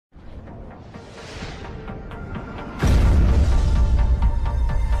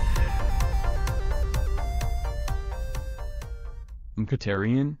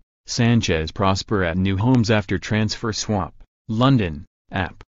Mkhitaryan, Sanchez prosper at new homes after transfer swap. London,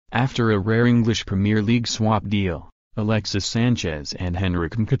 app. After a rare English Premier League swap deal, Alexis Sanchez and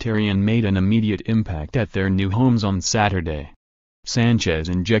Henrikh Mkhitaryan made an immediate impact at their new homes on Saturday. Sanchez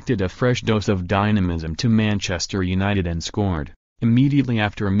injected a fresh dose of dynamism to Manchester United and scored, immediately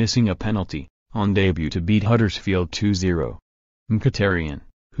after missing a penalty, on debut to beat Huddersfield 2-0. Mkhitaryan,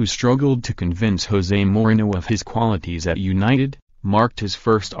 who struggled to convince Jose Mourinho of his qualities at United, marked his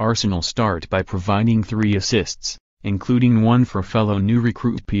first Arsenal start by providing 3 assists, including one for fellow new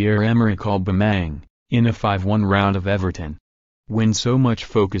recruit Pierre-Emerick Aubameyang, in a 5-1 rout of Everton. When so much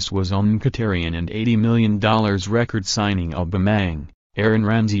focus was on Mkhitaryan and $80 million record signing Aubameyang, Aaron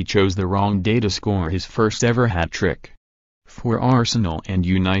Ramsey chose the wrong day to score his first ever hat-trick. For Arsenal and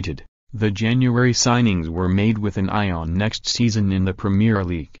United, the January signings were made with an eye on next season in the Premier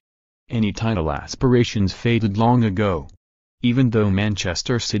League. Any title aspirations faded long ago. Even though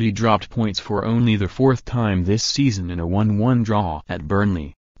Manchester City dropped points for only the 4th time this season in a 1-1 draw at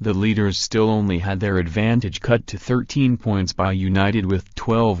Burnley, the leaders still only had their advantage cut to 13 points by United with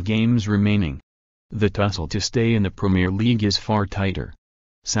 12 games remaining. The tussle to stay in the Premier League is far tighter.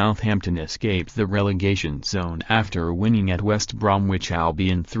 Southampton escaped the relegation zone after winning at West Bromwich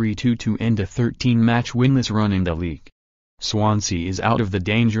Albion 3-2 to end a 13-match winless run in the league. Swansea is out of the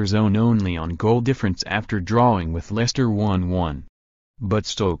danger zone only on goal difference after drawing with Leicester 1-1. But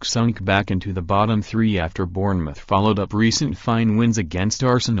Stoke sunk back into the bottom 3 after Bournemouth followed up recent fine wins against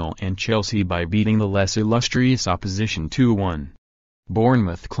Arsenal and Chelsea by beating the less illustrious opposition 2-1.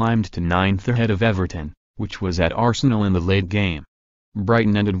 Bournemouth climbed to 9th ahead of Everton, which was at Arsenal in the late game.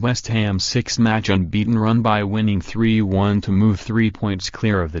 Brighton ended West Ham's 6-match unbeaten run by winning 3-1 to move 3 points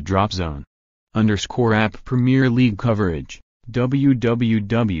clear of the drop zone. _app Premier League coverage,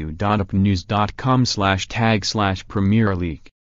 www.appnews.com/tag/Premier League